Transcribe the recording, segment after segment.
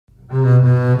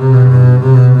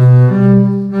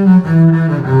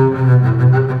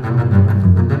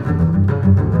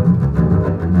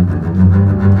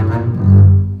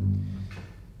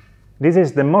This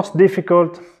is the most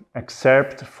difficult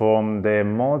excerpt from the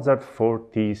Mozart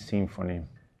 4th Symphony.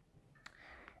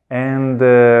 And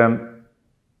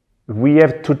we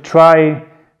have to try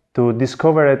to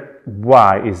discover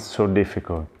why it's so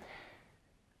difficult.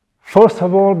 First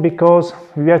of all, because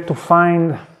we have to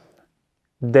find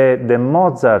the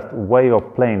Mozart way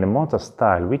of playing, the Mozart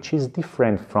style, which is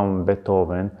different from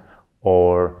Beethoven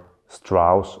or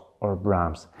Strauss or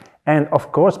Brahms. And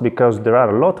of course, because there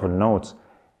are a lot of notes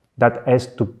that has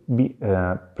to be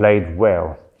played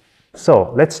well.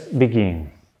 So let's begin.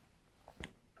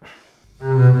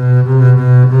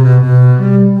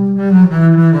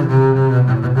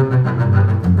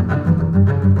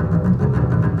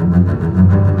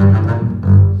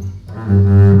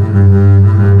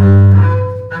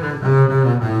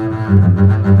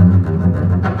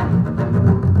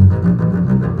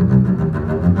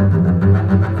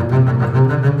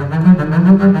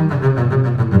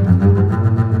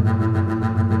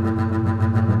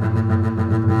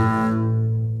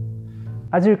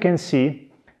 As you can see,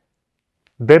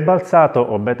 the balzato,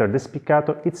 or better, the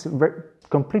spiccato, it's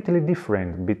completely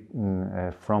different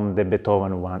from the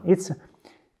Beethoven one. It's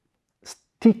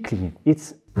sticky,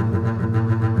 it's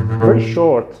very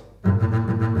short.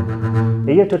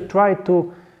 You have to try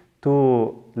to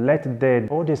let the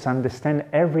audience understand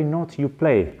every note you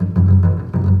play.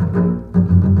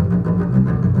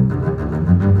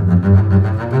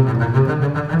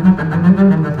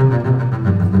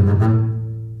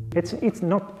 It's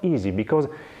not easy, because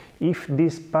if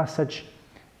this passage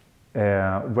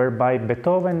were by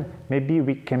Beethoven, maybe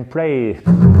we can play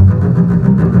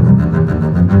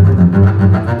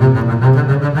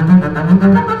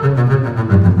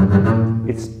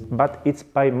but it's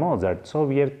by Mozart, so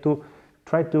we have to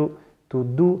try to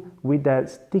do with a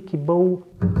sticky bow.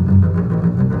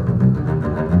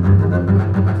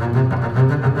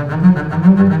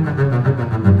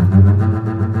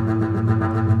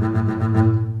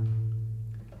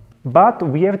 But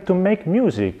we have to make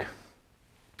music,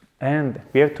 and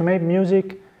we have to make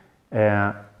music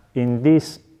in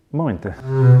this moment.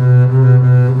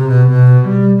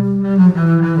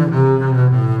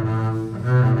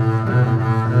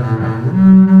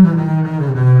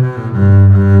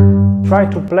 Try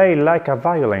to play like a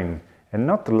violin and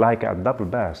not like a double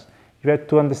bass. You have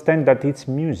to understand that it's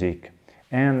music,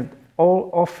 and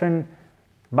often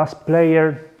bass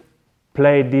players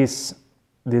play these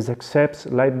excerpts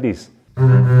like this.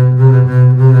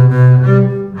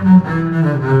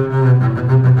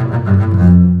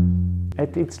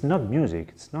 And it's not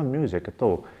music at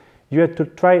all. You have to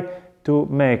try to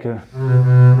make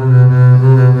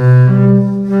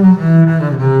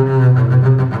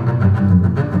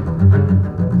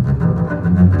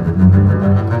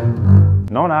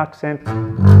non-accent,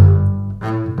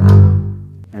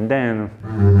 and then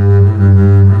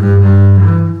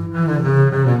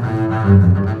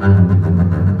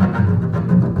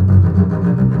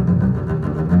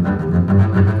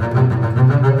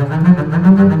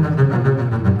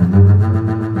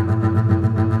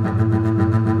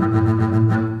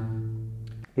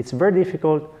it's very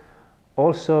difficult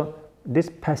also these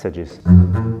passages.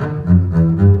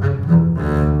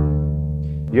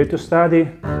 You have to study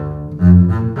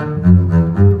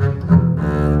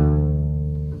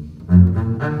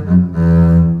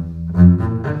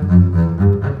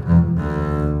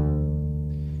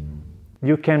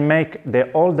you can make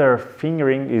the older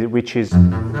fingering, which is,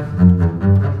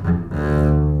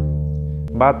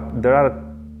 but there are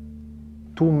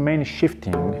too many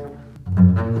shifting,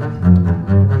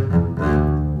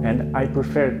 and I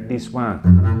prefer this one.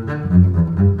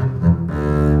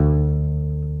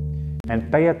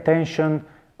 And pay attention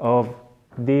of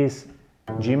this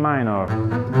G minor.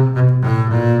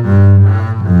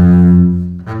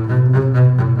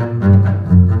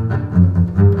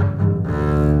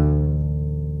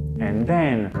 And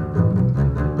then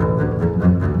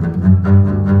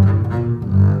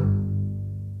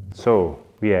so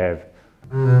we have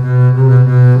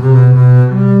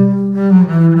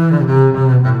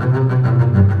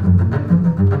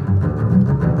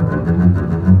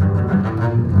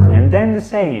and then the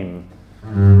same.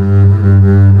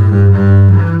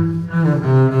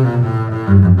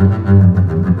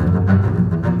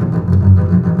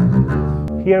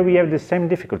 Here we have the same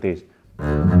difficulties.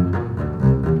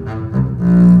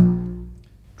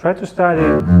 Try to study.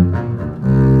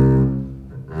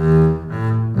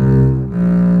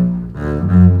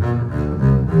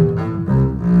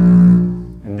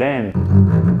 And then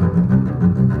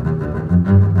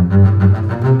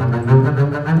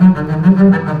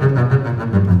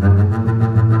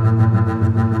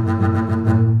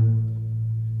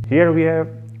here we have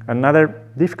another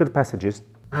difficult passages.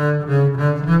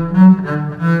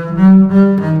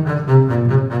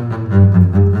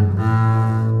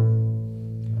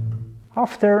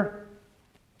 After,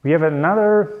 we have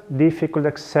another difficult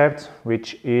excerpt,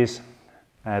 which is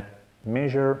at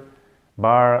measure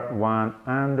bar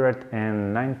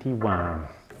 191,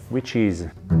 which is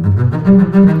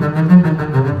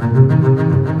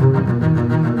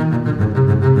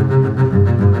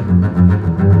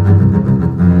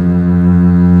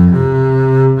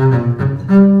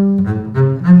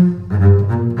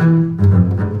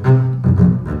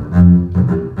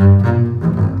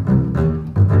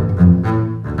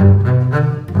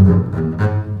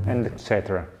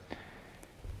etc.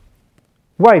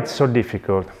 Why it's so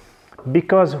difficult?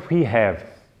 Because we have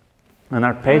an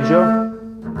arpeggio.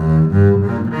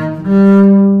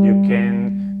 You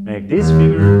can make this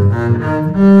finger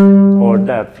or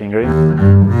that finger,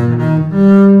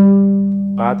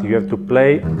 but you have to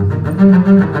play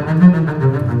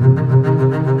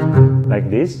like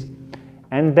this,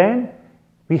 and then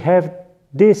we have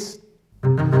this.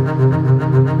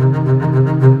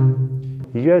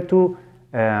 You have to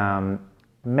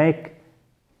make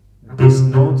these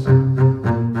notes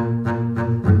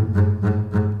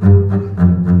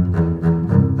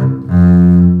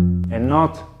and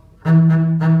not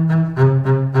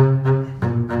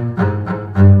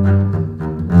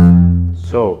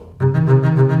so.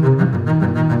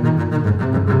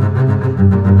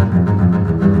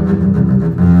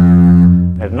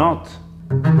 And not.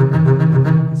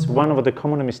 It's one of the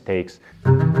common mistakes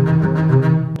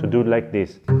to do like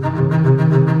this.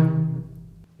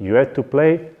 You have to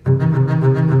play and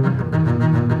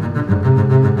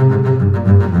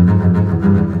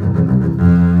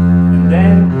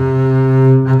then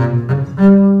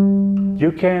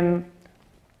you can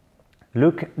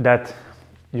look that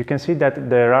you can see that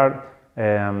there are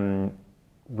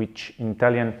which in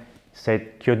Italian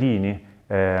said chiodini,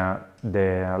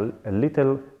 the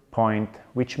little point,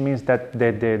 which means that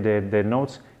the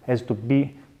notes has to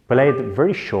be played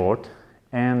very short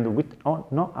and with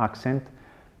no accent,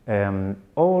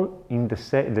 all in the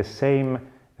same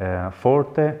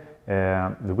forte,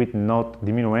 with not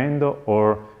diminuendo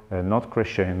or not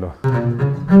crescendo.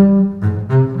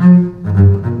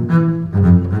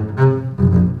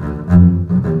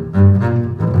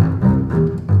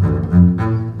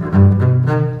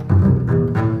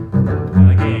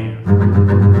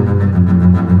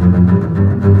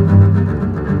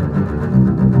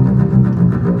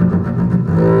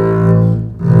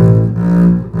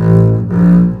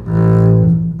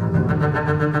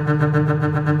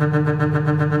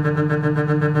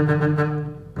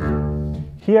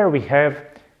 Here we have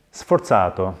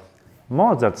sforzato,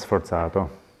 Mozart sforzato.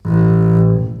 No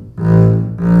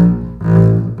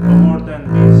more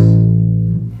than this,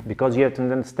 because you have to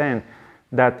understand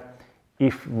that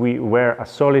if we were a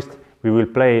soloist, we will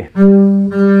play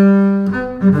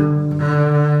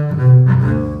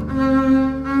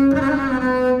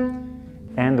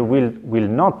and will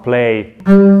not play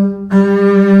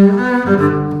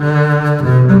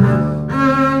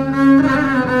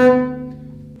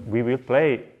we will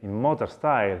play in Mozart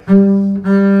style.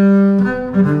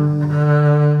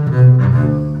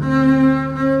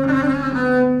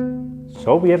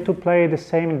 So we have to play the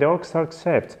same in the orchestra,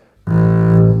 except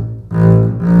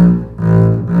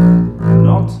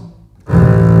not.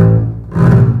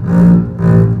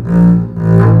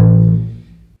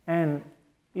 And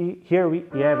here we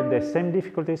have the same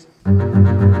difficulties.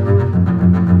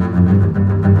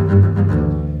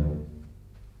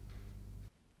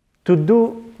 To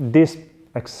do this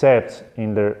excerpt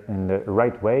in the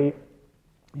right way,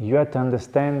 you have to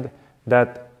understand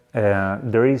that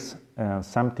there is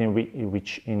something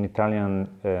which in Italian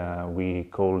we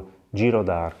call giro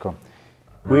d'arco,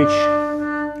 which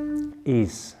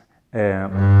is a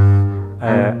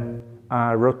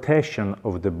rotation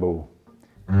of the bow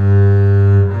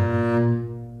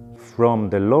from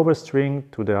the lower string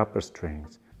to the upper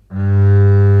strings.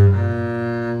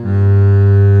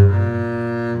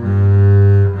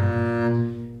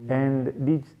 And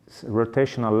this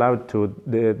rotation allowed to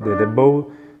the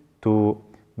bow to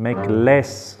make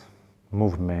less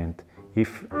movement.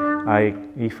 If I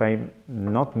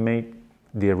not make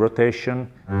the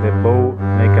rotation, the bow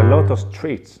make a lot of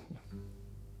streets.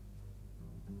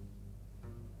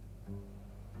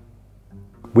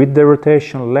 With the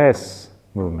rotation, less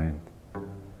movement.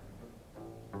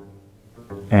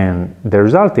 And the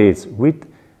result is, with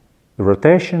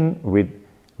rotation, with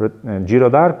giro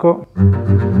d'arco,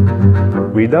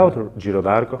 without giro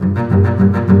d'arco.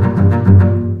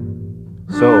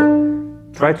 So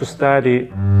try to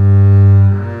study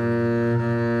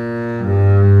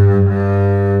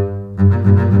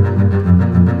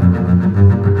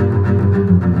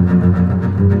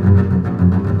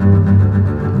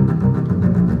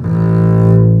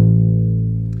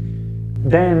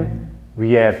Then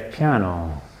we have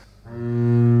piano.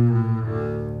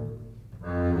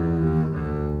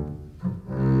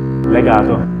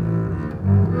 Legato.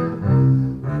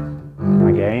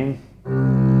 Again.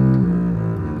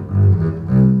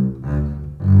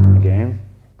 Again.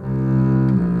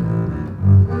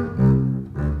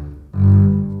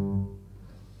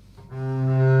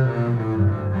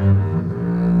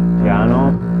 Piano.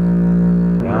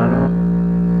 Piano.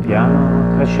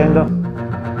 Piano. Crescendo.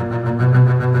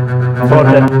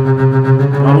 Forte,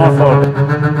 non molto forte.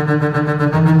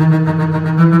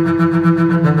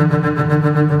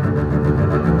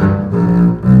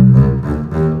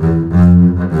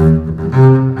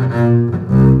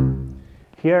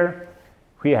 Here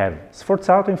we have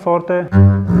sforzato in forte,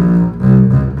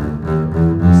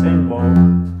 same bow,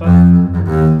 but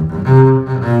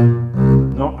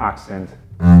no accent.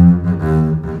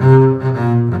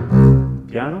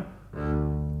 Piano.